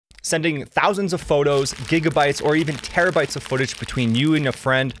Sending thousands of photos, gigabytes, or even terabytes of footage between you and a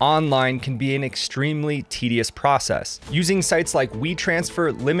friend online can be an extremely tedious process. Using sites like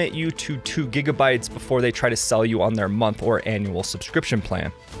WeTransfer limit you to 2 gigabytes before they try to sell you on their month or annual subscription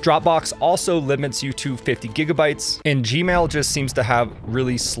plan. Dropbox also limits you to 50 gigabytes, and Gmail just seems to have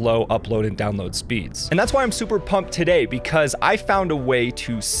really slow upload and download speeds. And that's why I'm super pumped today, because I found a way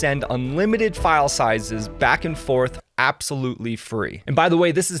to send unlimited file sizes back and forth absolutely free. And by the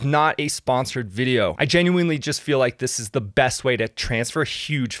way, this is not a sponsored video. I genuinely just feel like this is the best way to transfer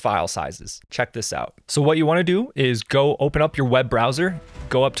huge file sizes. Check this out. So what you want to do is go open up your web browser,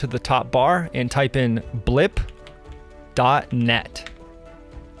 go up to the top bar and type in blip.net.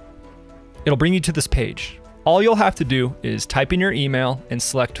 It'll bring you to this page. All you'll have to do is type in your email and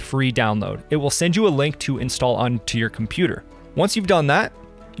select free download. It will send you a link to install onto your computer. Once you've done that,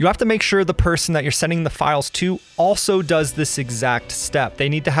 you have to make sure the person that you're sending the files to also does this exact step. They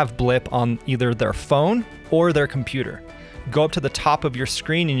need to have Blip on either their phone or their computer. Go up to the top of your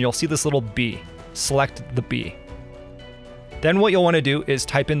screen and you'll see this little B. Select the B. Then what you'll want to do is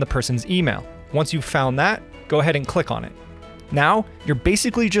type in the person's email. Once you've found that, go ahead and click on it. Now, you're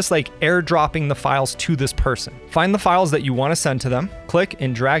basically just like airdropping the files to this person. Find the files that you want to send to them, click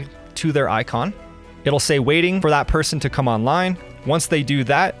and drag to their icon. It'll say waiting for that person to come online. Once they do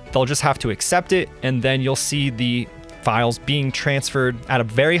that, they'll just have to accept it, and then you'll see the files being transferred at a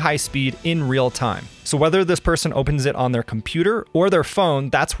very high speed in real time. So whether this person opens it on their computer or their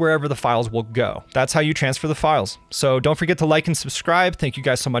phone, that's wherever the files will go. That's how you transfer the files. So don't forget to like and subscribe. Thank you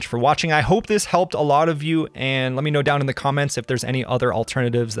guys so much for watching. I hope this helped a lot of you, and let me know down in the comments if there's any other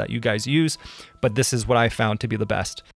alternatives that you guys use, but this is what I found to be the best.